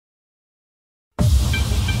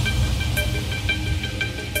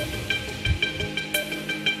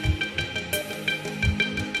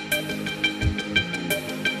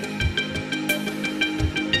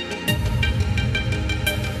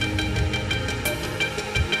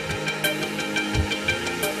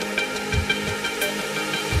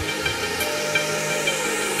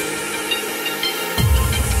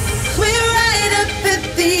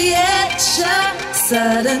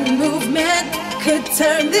sudden movement could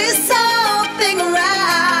turn this whole thing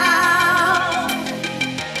around.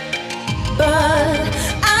 But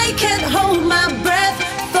I can't hold my breath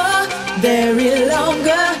for very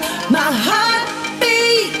longer. My heart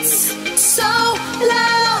beats so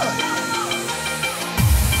loud.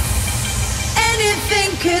 Anything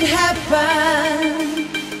could happen.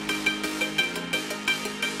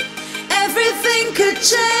 Everything could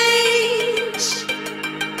change.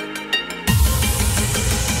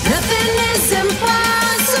 Nothing is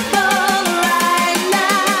impossible right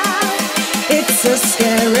now. It's a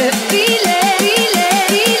scary feeling.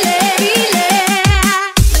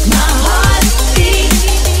 My heart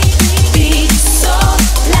beats so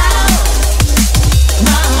loud.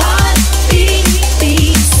 My heart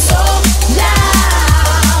beats so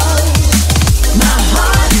loud. My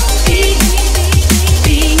heart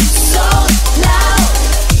beats so loud.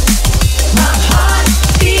 My heart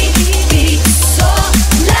beats so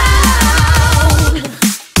loud.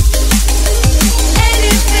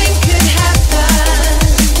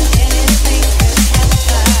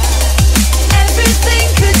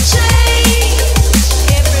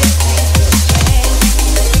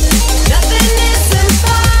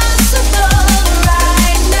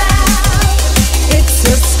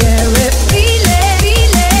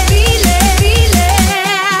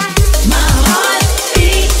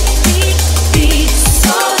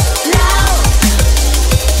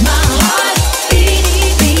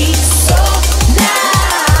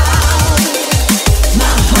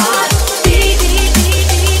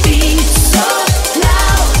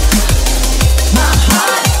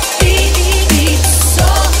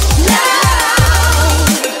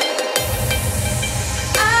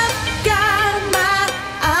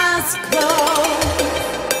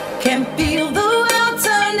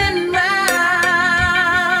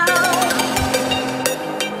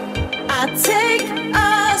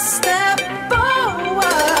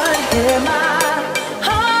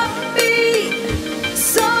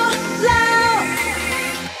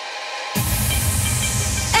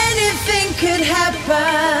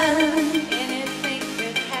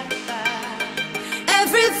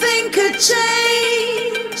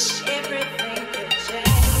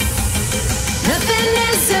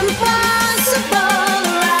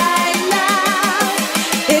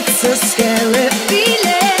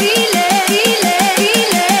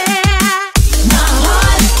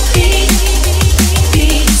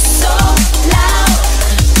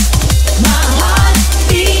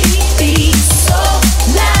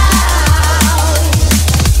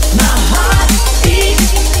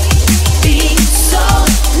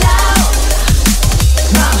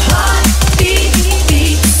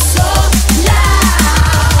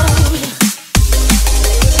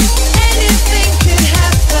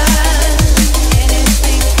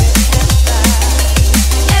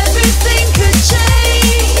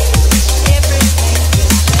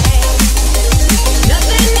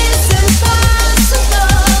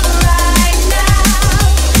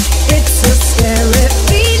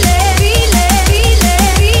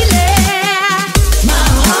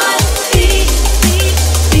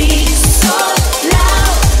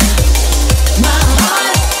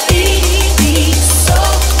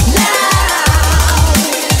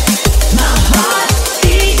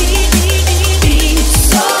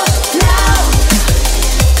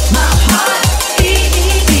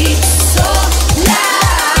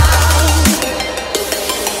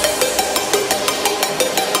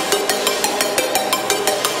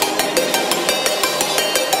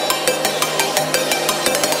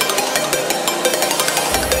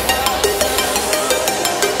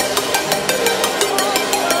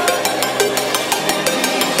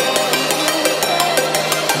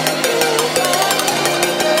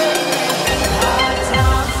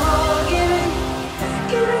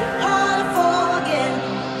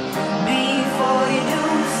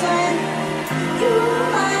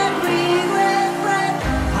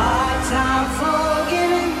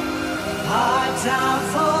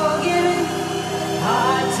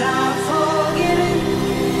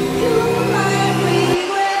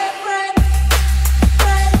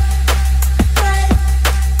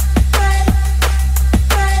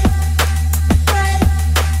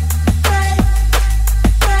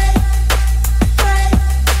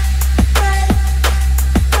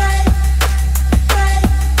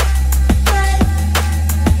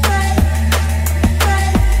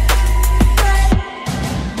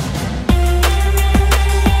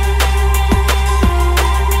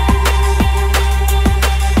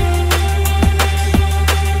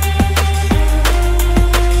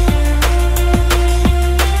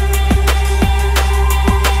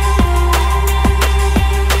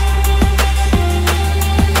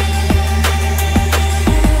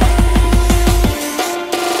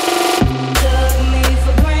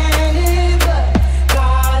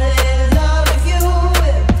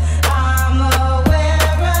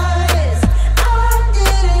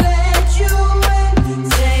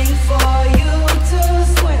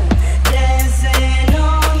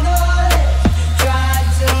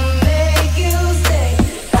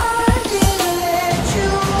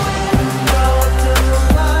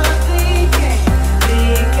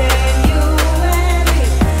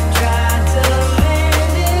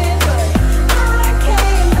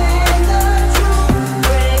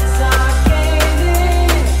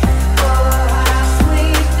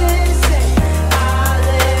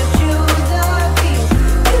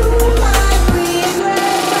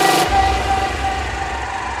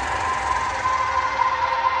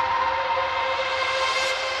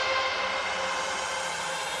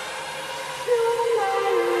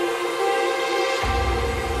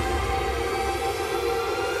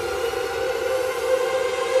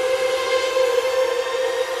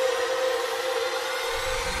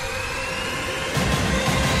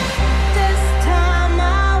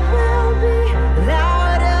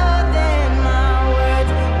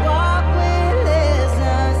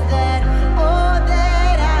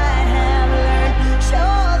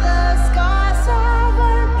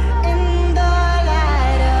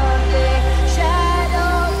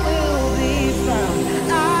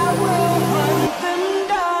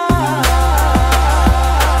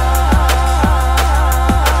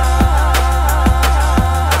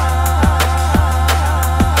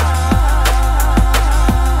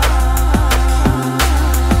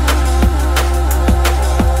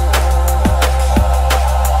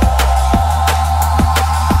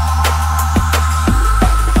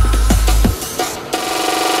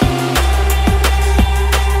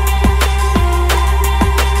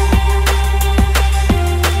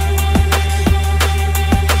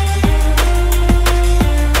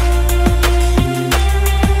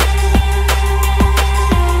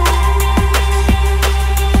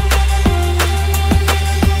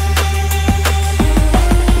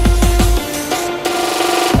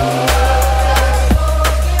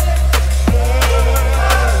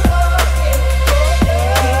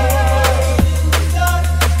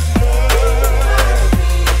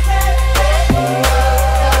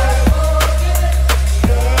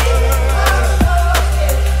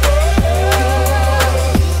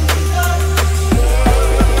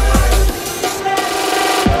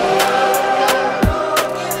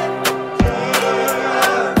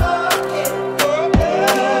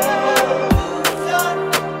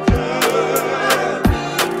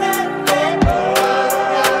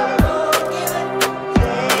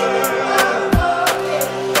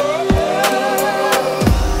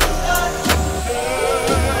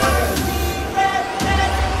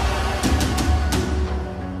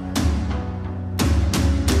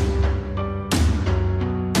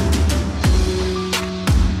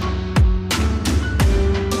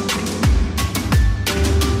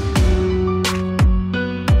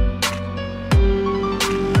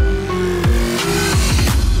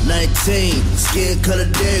 19, skin color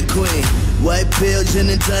Dairy Queen. White pill, gin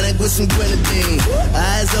and tonic with some grenadine.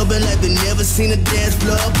 Eyes open like we never seen a dance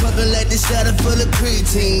floor. Pumping like this shot full of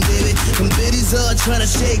creatine, baby. Them biddies all trying to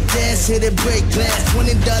shake gas, hit it break glass. $20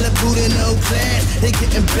 boot in no class, they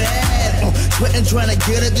getting bad. Sweating trying to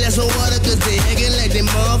get a glass of water, cause they acting like they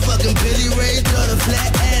motherfucking Billy Ray daughter. Flat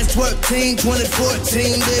ass twerk team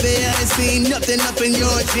 2014, baby. I ain't seen nothing up in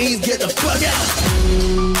your jeans. Get the fuck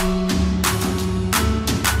out.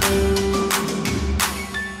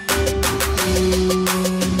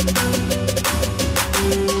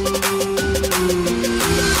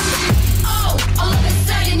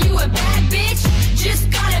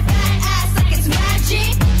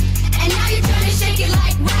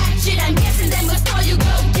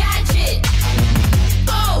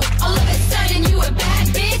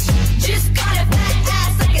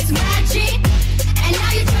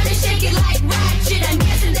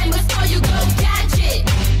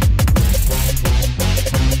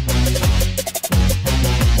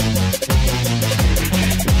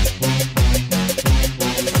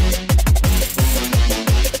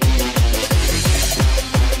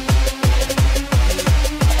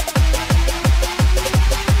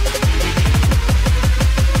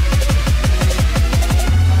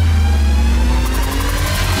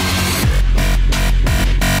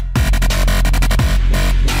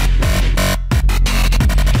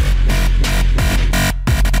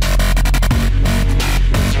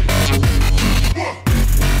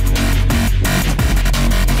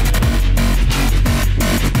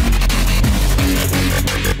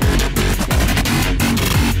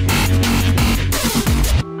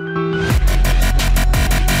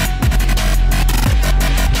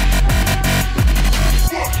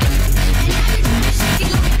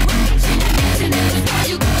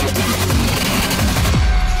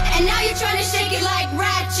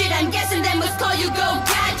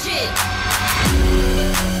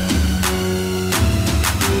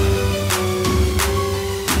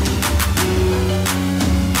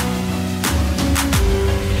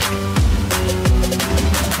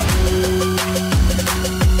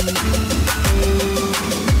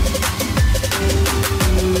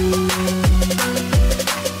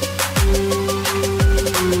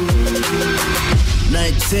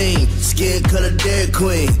 Skin color Dairy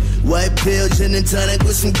Queen. White pill, gin and tonic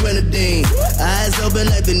with some grenadine. Eyes open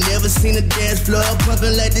like we never seen a dance floor.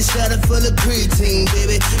 Pumping like this shot full of creatine,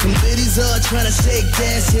 baby. Them biddies all trying to shake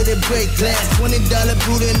gas, hit it break glass. $20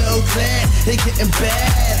 boot in no class, they getting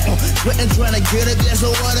bad. Sweating trying to get a glass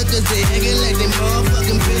of water, cause they acting like they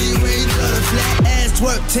motherfucking Billy Ray daughter. Flat ass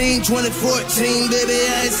twerk team 2014, baby.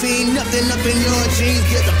 I ain't seen nothing up in your jeans.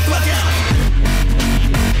 Get the fuck out.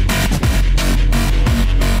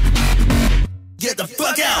 Get the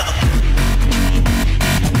fuck out!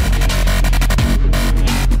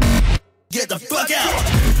 Get the fuck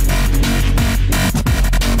out!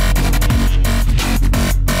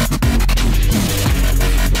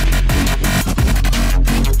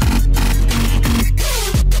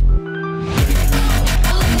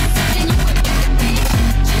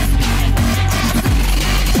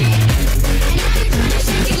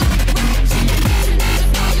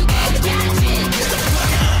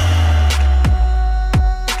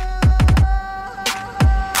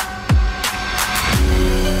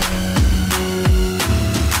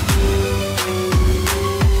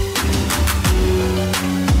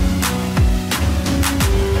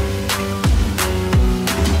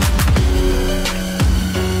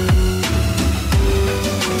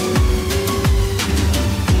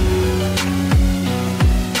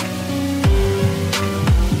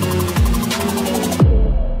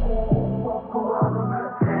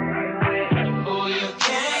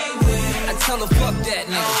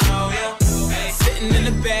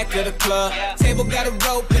 Table got a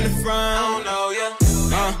rope in the front. I don't know ya.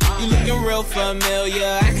 You looking real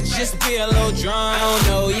familiar. I could just be a little drunk. I don't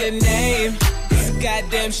know your name. It's a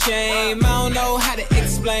goddamn shame. I don't know how to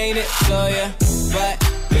explain it to ya. But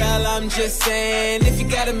girl, I'm just saying, if you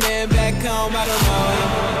got a man back home, I don't know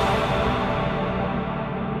ya.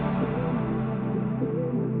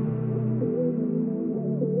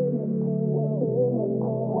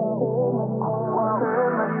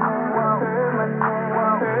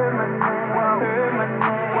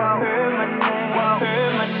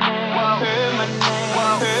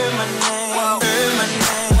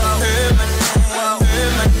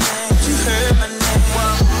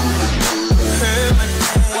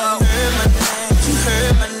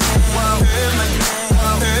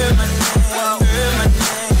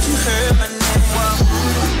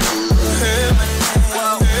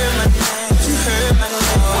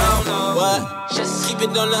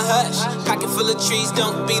 On the hush, Pocket full of trees,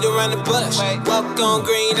 don't beat around the bush. Walk on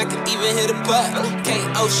green, I can even hit a butt.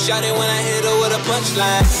 K.O. shot it when I hit her with a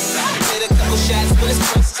punchline. Hit a couple shots when it's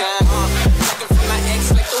crunch time. Looking for my ex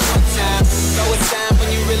like the one time. Throw a time when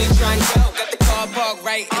you really try and go. Got the car parked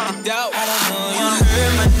right at the door. I don't know you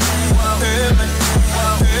heard my name, heard my name,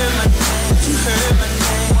 heard my name, you heard my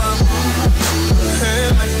name,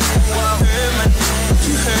 heard my name, heard my name,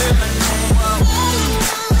 you heard my name.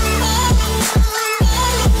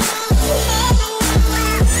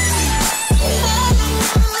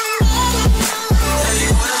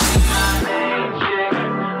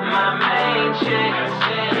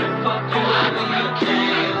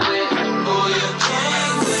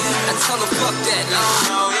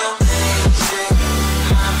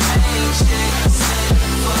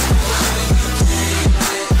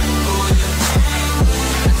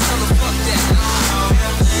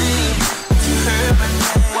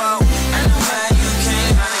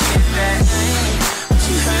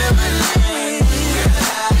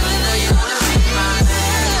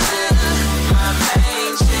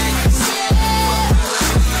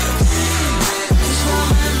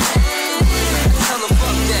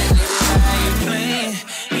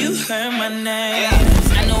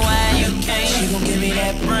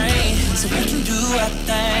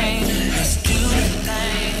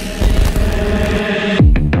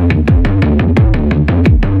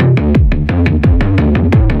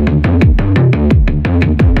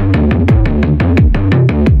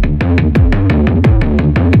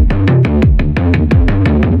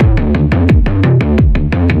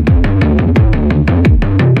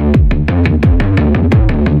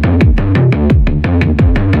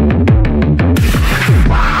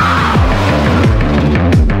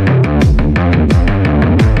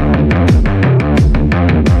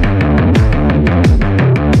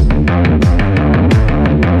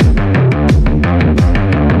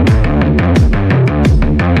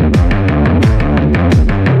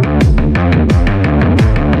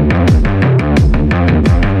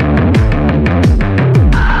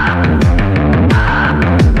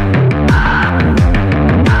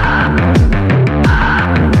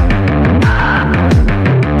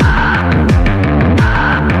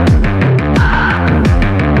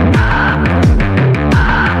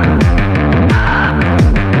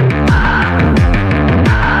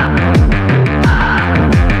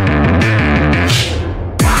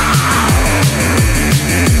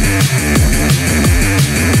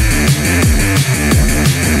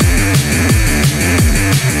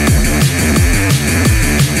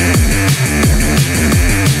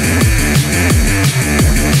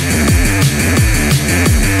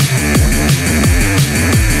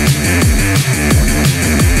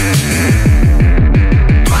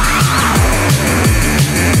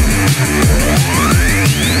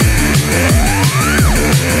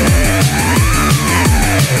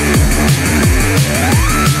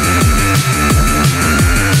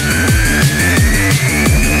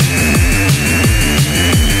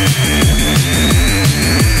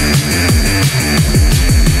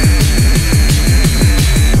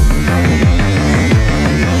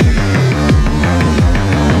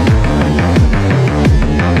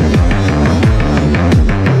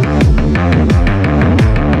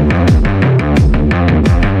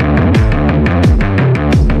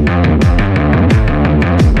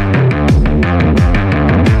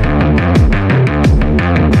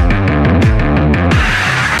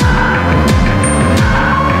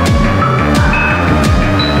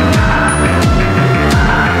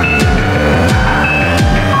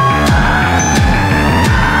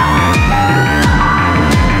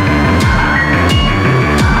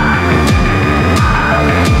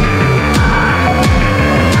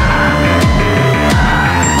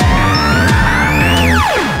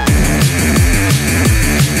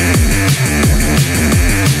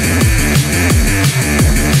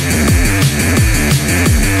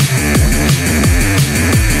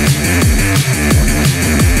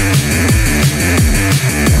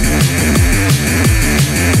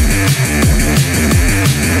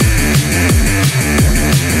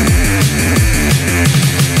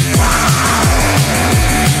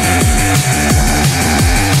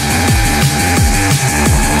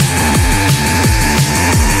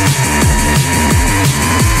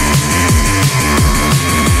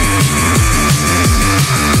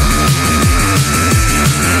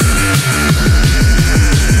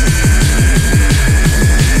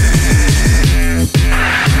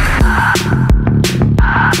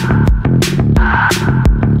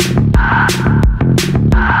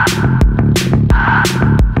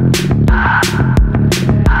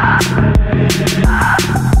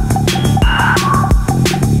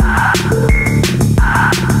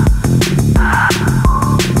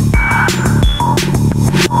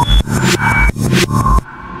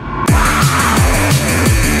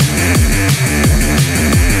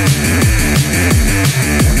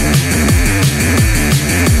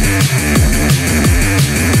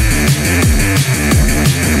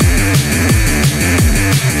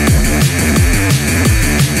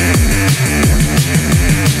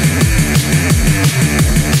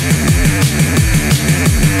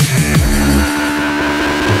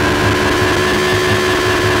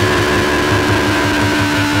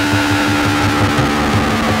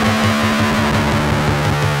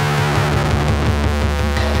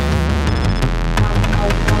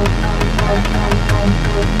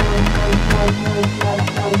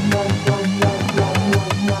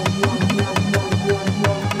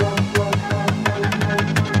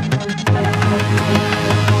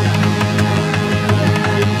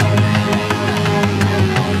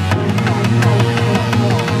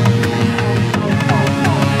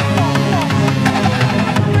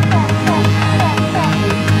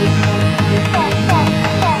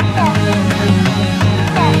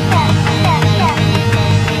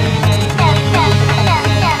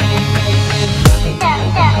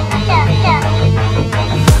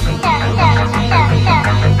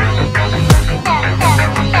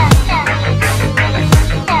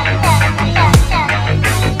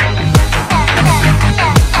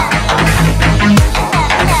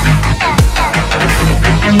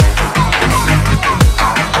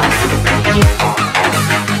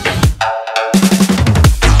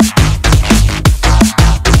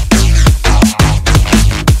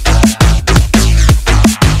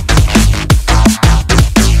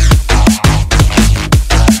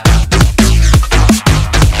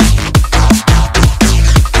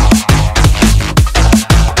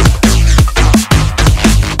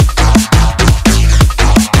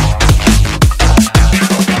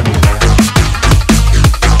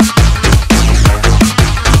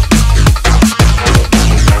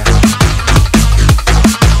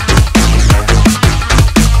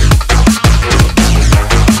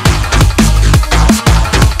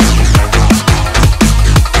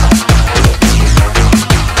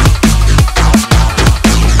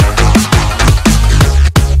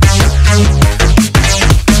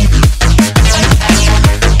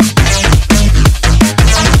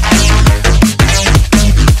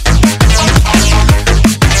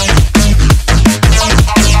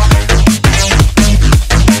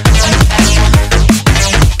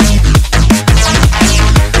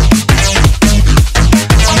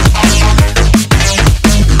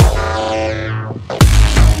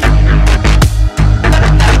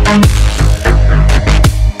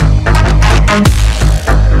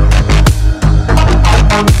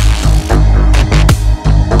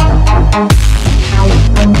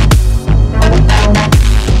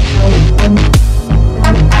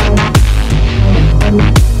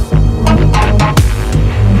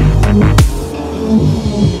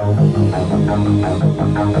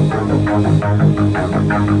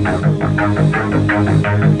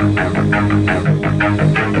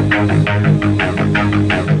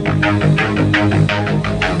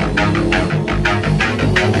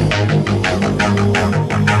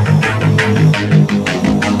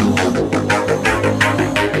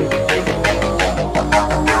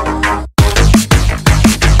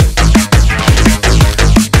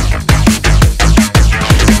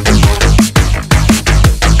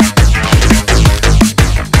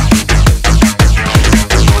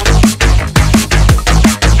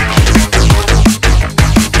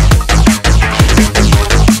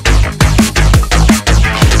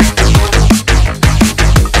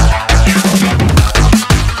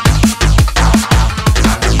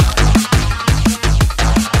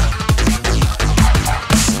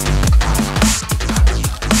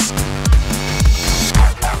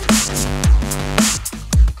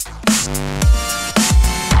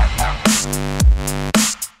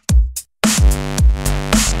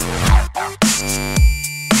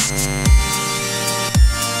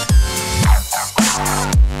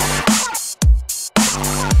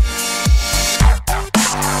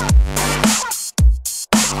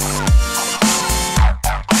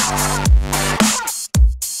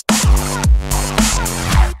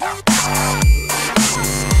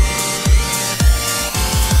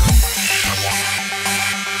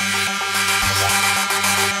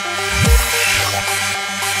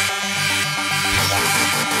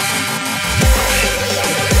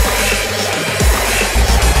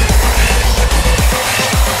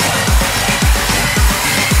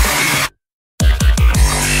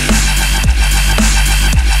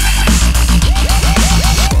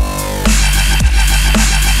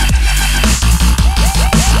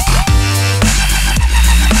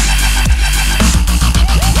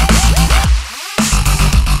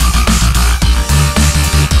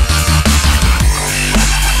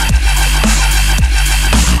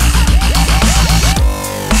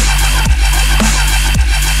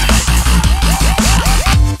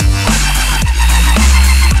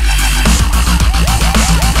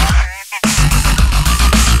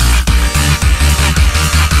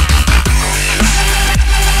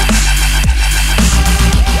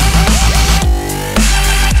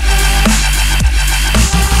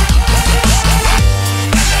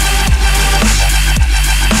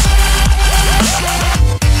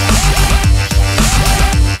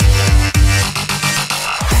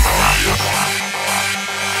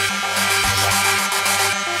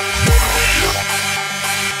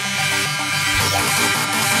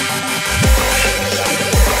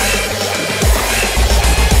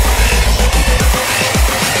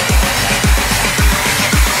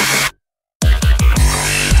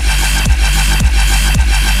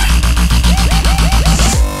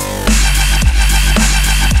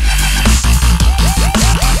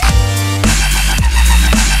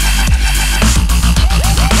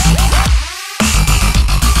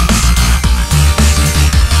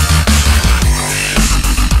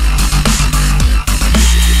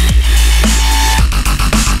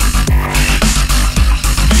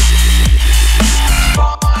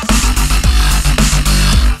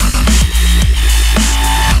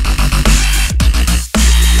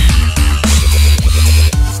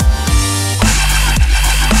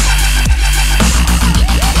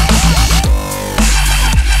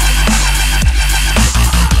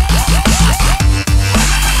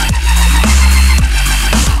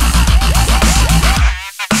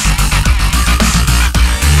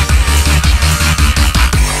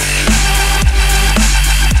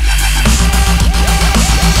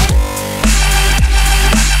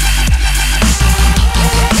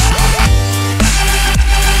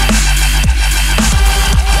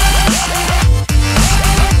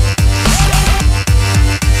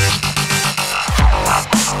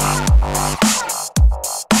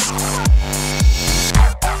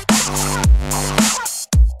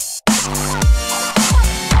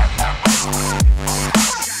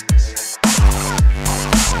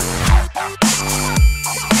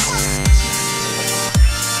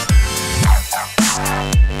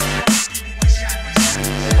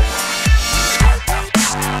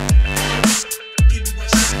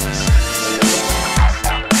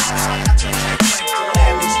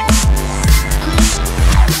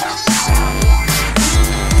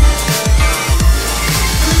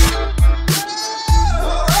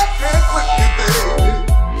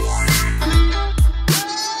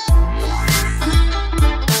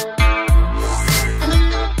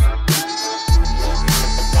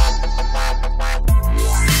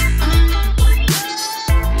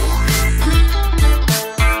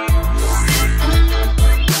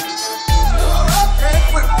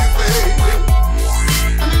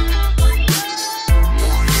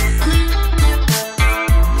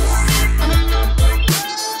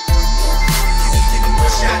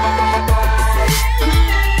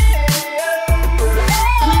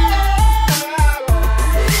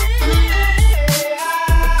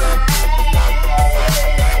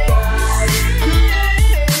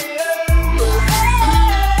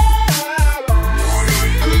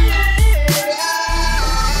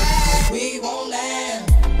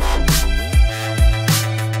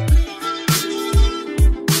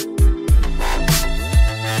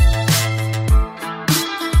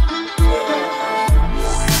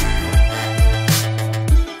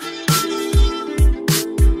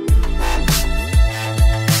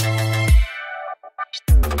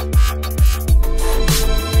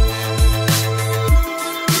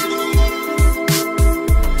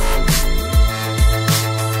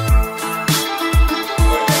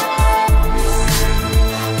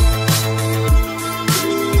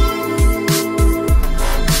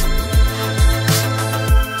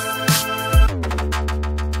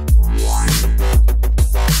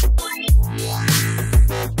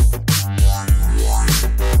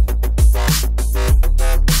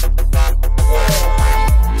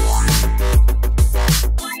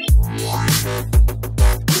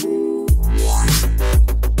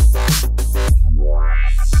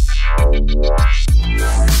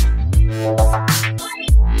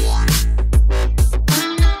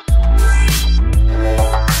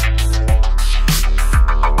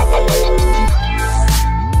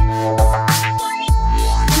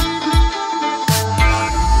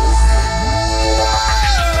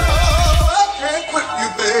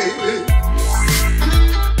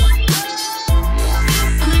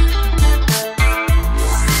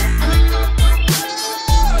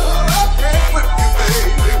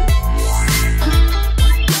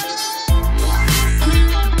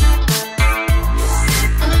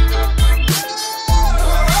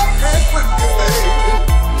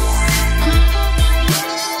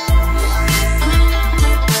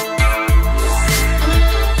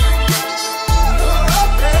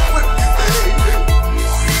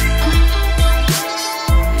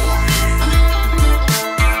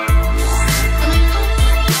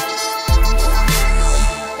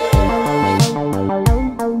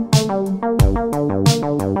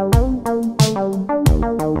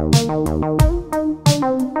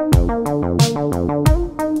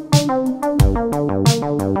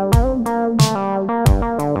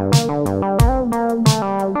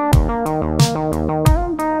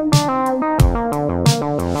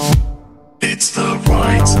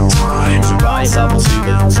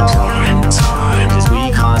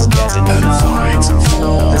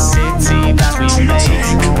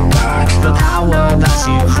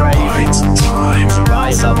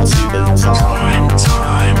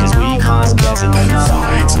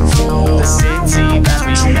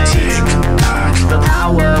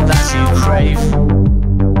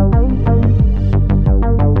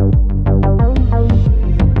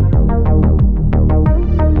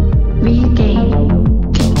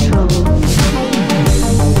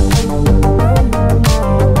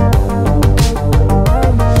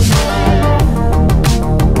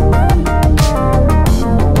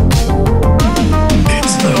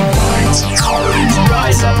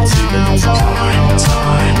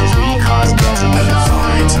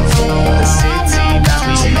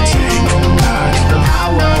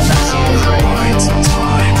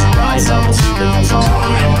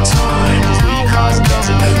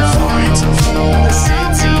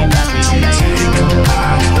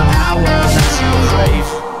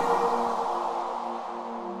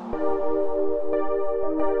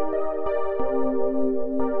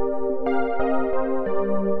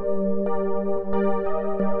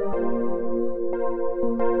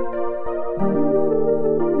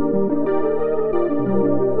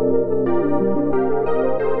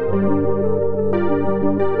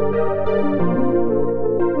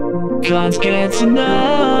 Can't get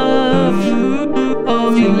enough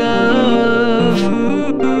of your love,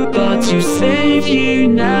 but to save you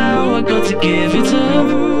now I got to give it up.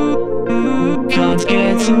 Can't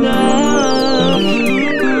get enough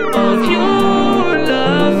of your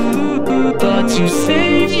love, but to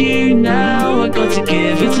save you now I got to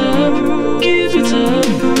give it up, give it up,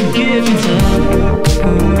 give it up.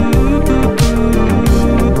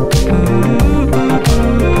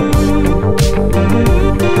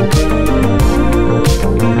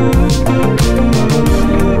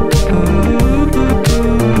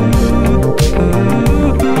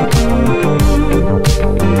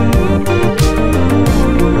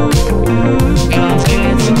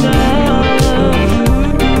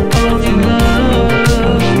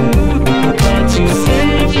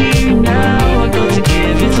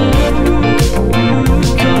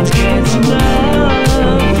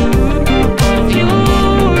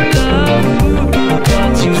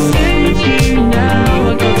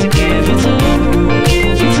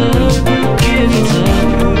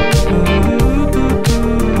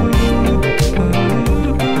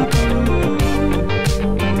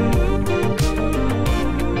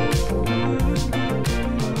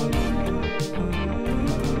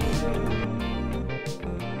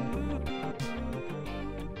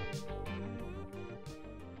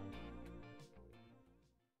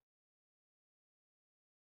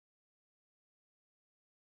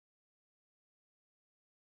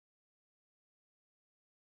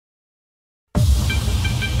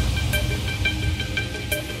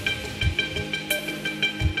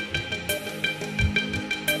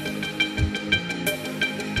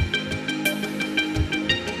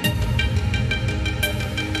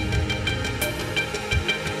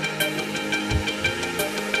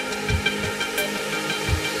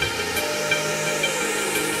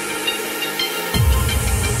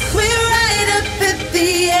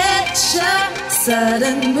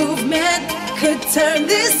 Sudden movement could turn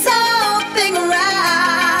this whole thing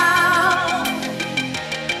around,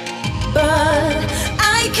 but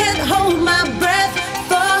I can't hold my breath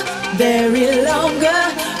for very longer.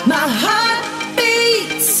 My heart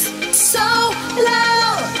beats so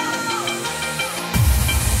loud.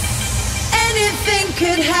 Anything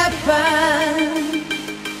could happen.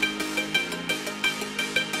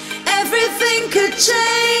 Everything could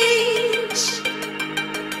change.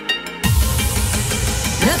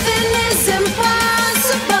 Nothing is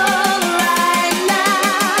impossible right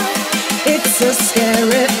now. It's a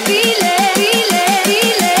scary feeling.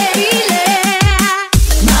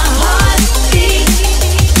 My heart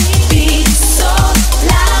beats so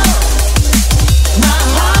loud. My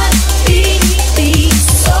heart beats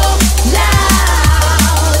so loud.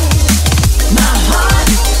 My heart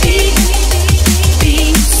beats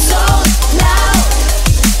so loud.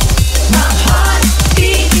 My heart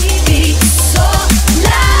beats so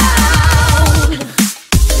loud.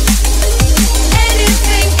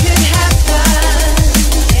 Anything could happen.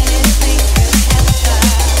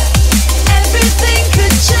 Everything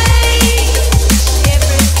could change.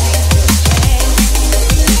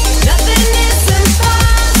 Nothing is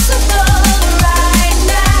impossible right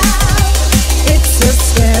now. It's a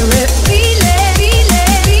scary feeling.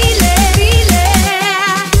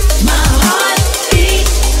 My heart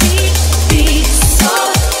beats so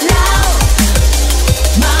loud.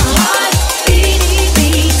 My heart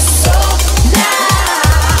beats so loud.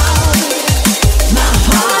 My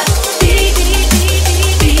heart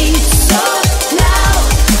beats so loud.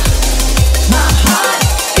 My heart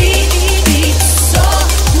beats so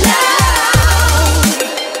loud.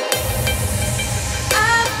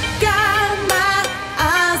 I've got my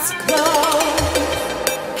eyes closed,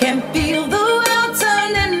 can feel the world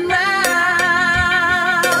turning round.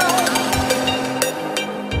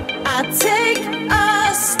 I take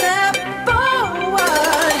a step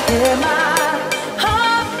forward, hear my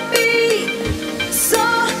heart beat so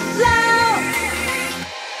loud.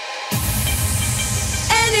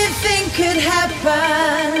 Anything could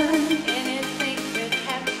happen.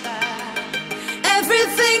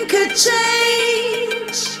 Everything could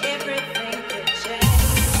change.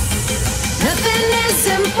 Nothing is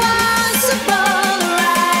impossible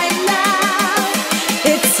right now.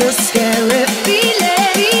 It's a scary feeling.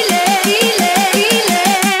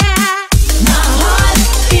 My heart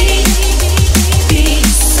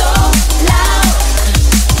beats so loud.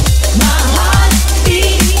 My heart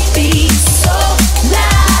beats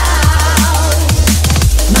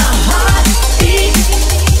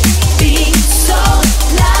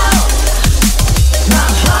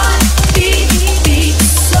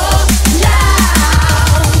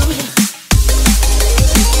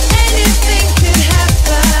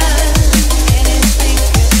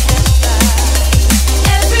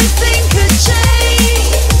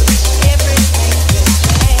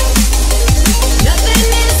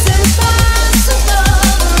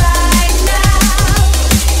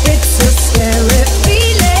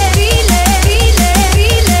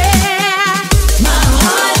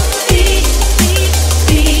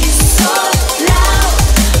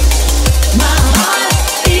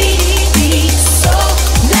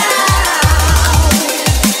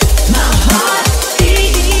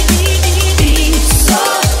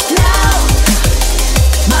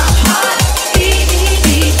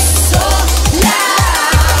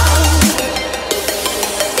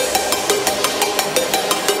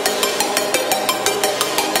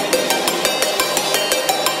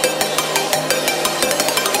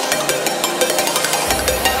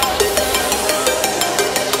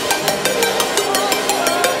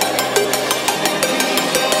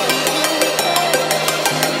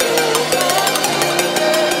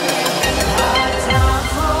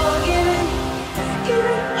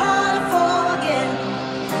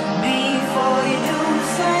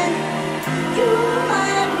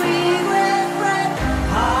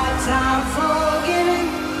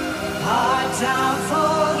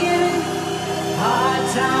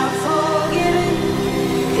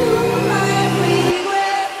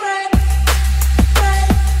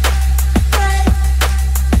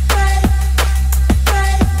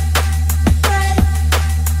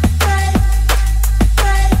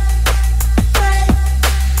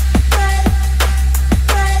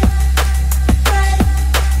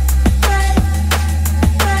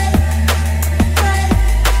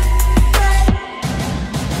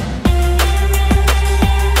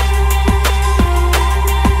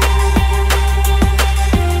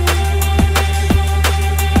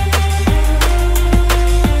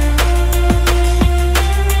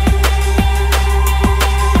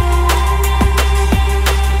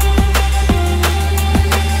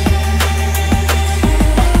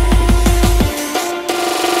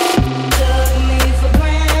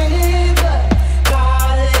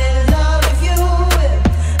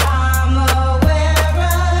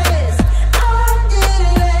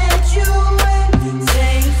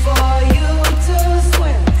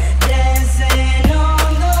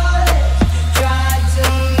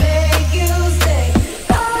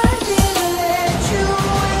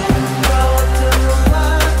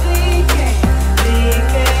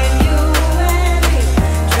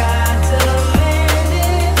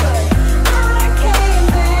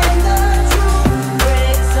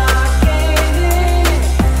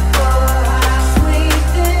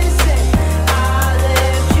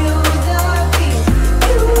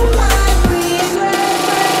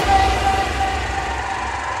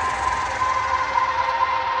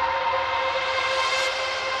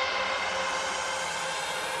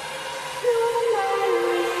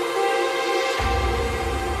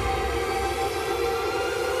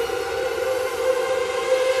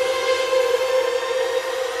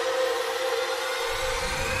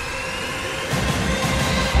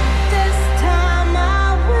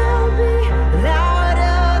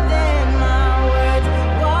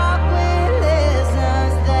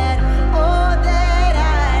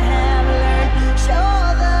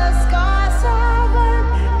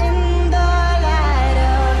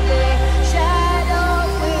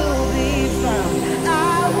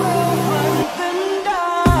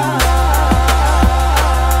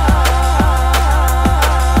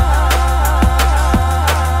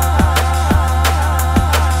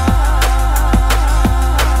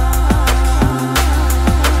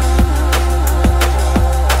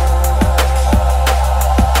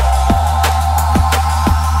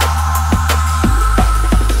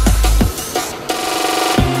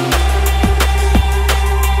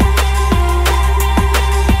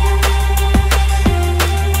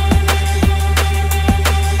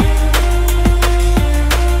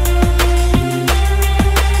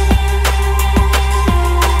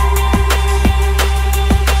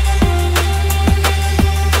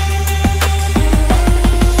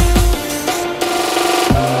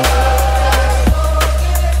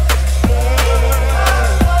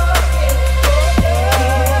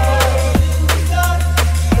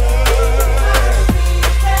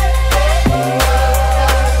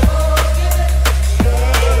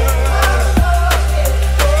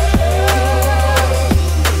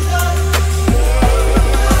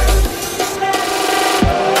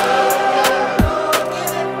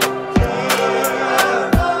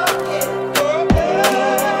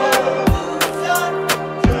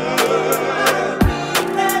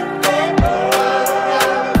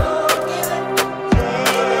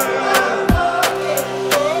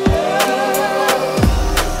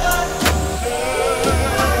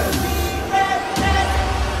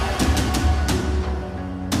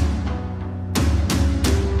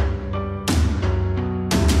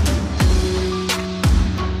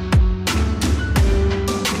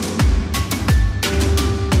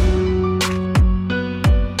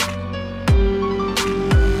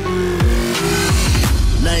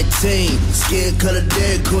 19, skin color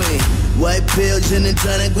Dairy Queen. White pill, gin and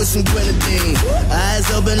tonic with some grenadine. Eyes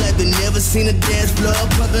open like they never seen a dance floor.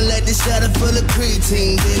 Pumping like they shot it full of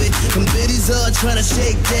creatine, baby. Them biddies all trying to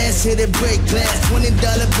shake gas, hit it break glass. $20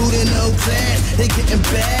 booty, no class, they getting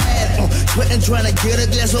bad. Sweating trying to get a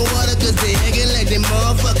glass of water, cause they acting like they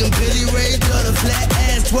motherfucking Billy Ray daughter. Flat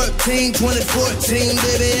ass twerk team, 2014,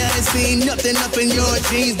 baby. I ain't seen nothing up in your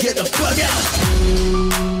jeans, get the fuck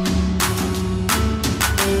out.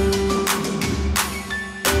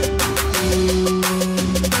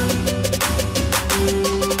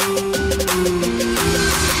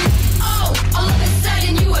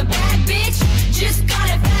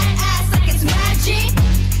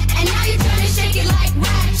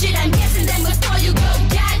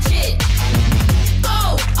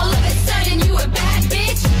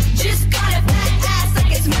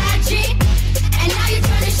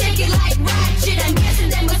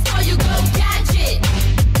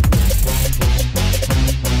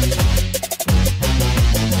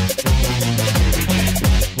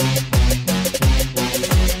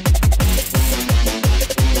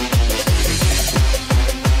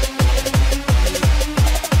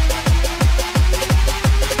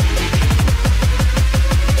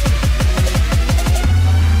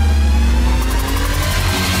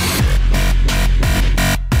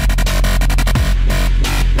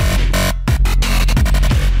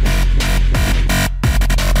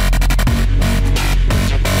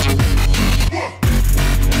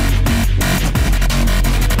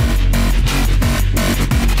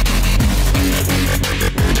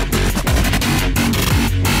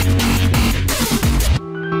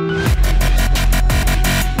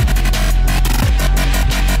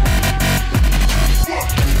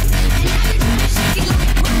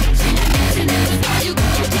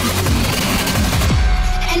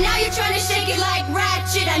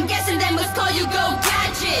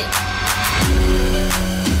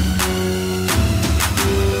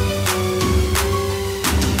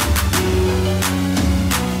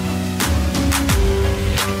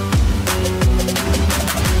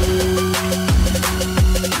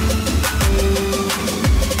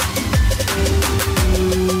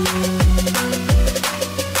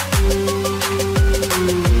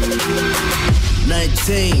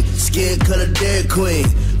 Skin color Dairy Queen.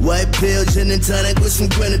 White pill, gin and tonic with some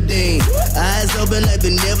grenadine. Eyes open like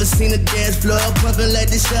they never seen a dance floor. Pumping like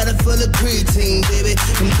they shot it full of creatine, baby.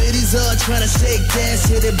 Them biddies all trying to shake gas,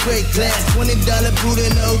 hit it break glass. $20 booty,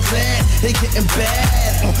 no class, they getting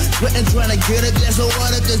bad. Sweating trying to get a glass of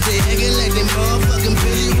water, cause they acting like they motherfucking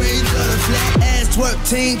Billy Ray daughter. Flat ass twerk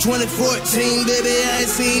team, 2014, baby. I ain't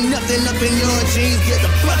seen nothing up in your jeans, get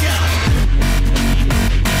the fuck out.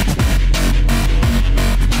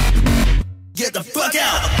 Get the fuck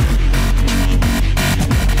out!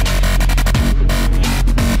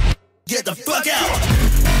 Get the fuck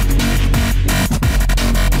out!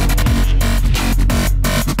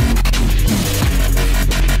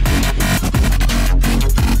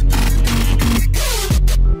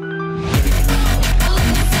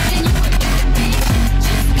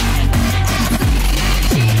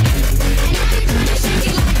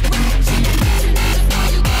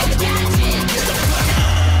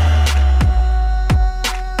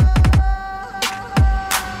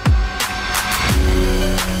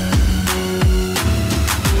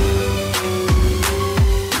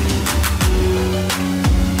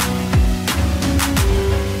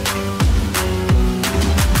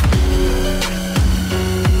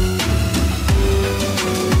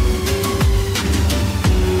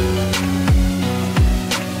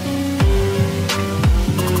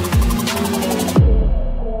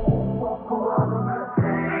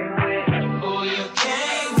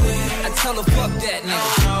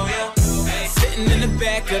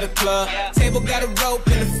 Table got a rope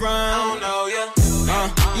in the front. I don't know ya.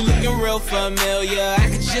 You looking real familiar. I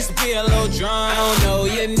could just be a little drunk. I don't know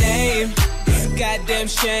your name. It's a goddamn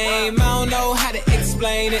shame. I don't know how to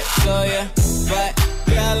explain it to ya. But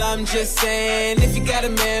girl, I'm just saying, if you got a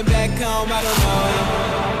man back home, I don't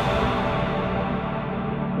know.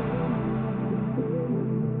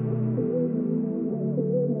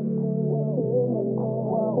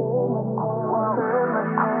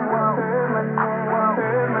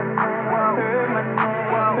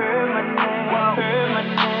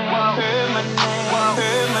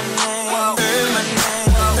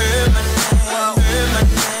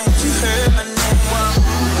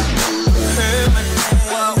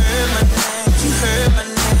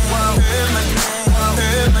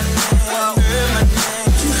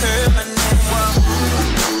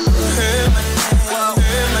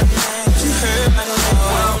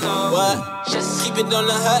 it on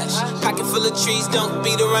the hush. Pocket full of trees, don't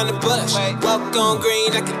beat around the bush. Walk on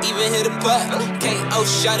green, I can even hit a putt. KO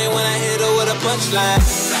shot it when I hit her with a punchline.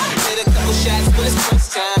 Hit a couple shots when it's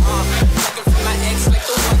crunch time. Looking for my ex like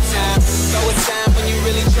the one time. Throw a time when you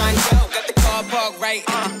really try and go. Got the car parked right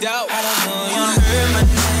at the door. I don't know you heard my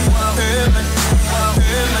name, heard my name,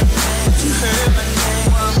 heard my name. You heard my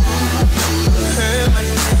name, heard my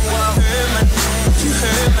name, heard my name. You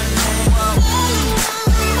heard my name.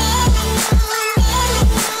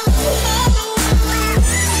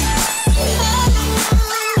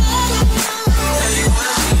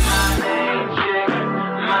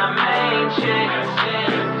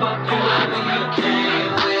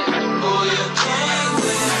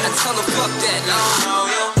 Fuck that, no, no,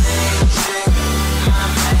 your main chick, my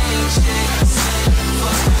main chick.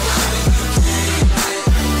 Fuck whoever you came with,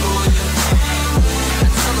 who you came with. I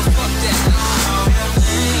tell her fuck that, no, no, your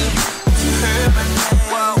name. You heard my name,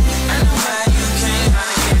 whoa. I know why you came,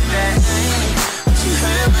 trying to get that name. But you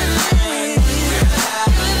heard my name,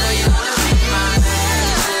 girl, I know you wanna be my main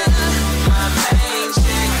chick, my main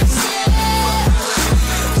chick. Fuck whoever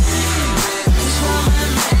you came with, you're my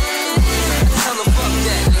main. I tell her fuck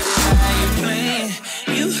that, nigga.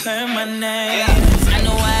 You heard my name, I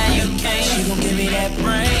know why you came. She gon' give me that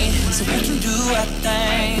brain, so we can do our thing.